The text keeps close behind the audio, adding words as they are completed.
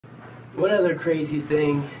One other crazy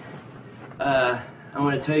thing I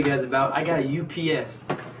want to tell you guys about, I got a UPS.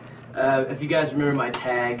 If you guys remember my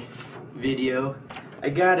tag video, I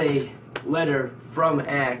got a letter from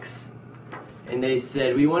Axe, and they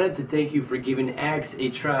said, "We wanted to thank you for giving Axe a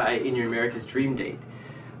try in your America's Dream Date.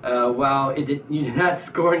 While you did not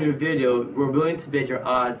score in your video, we're willing to bet your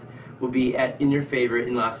odds will be in your favor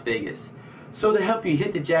in Las Vegas. So to help you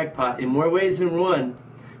hit the jackpot in more ways than one,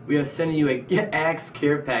 we are sending you a Axe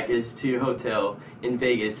care package to your hotel in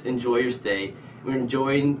Vegas. Enjoy your stay. We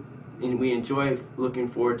enjoy looking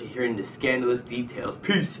forward to hearing the scandalous details.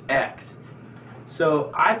 Peace, Axe."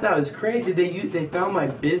 So I thought it was crazy. They found my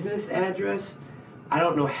business address. I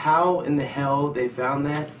don't know how in the hell they found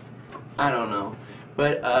that. I don't know.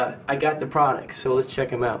 But I got the products, so let's check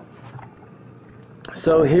them out.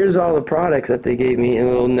 So here's all the products that they gave me in a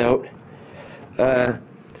little note.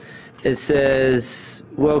 It says,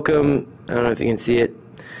 "Welcome," I don't know if you can see it,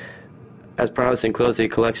 "as promised, enclosed a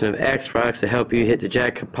collection of Axe products to help you hit the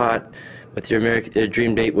jackpot with your American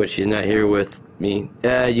Dream Date," which she's not here with me.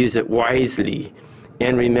 "Use it wisely,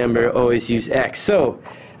 and remember, always use Axe." So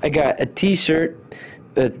I got a t-shirt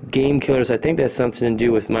with Game Killers. I think that's something to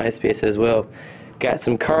do with MySpace as well. Got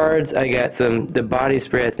some cards. I got the body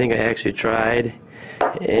spray. I think I actually tried.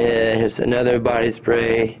 Here's another body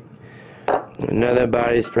spray. Another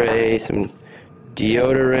body spray. Some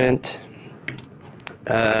deodorant.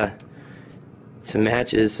 Some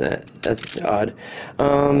matches. That's odd.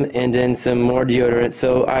 And then some more deodorant.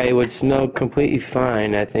 So I would smell completely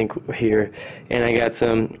fine, I think, here. And I got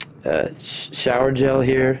some shower gel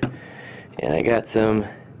here. And I got some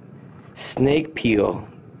snake peel.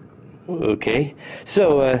 Okay,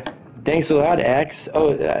 so thanks a lot, Axe.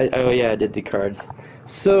 Oh yeah, I did the cards.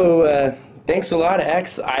 So thanks a lot,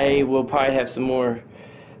 Axe. I will probably have some more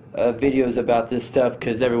videos about this stuff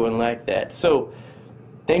because everyone liked that. So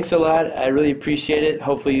thanks a lot. I really appreciate it.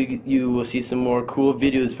 Hopefully you will see some more cool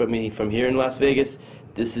videos from me from here in Las Vegas.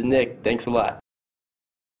 This is Nick. Thanks a lot.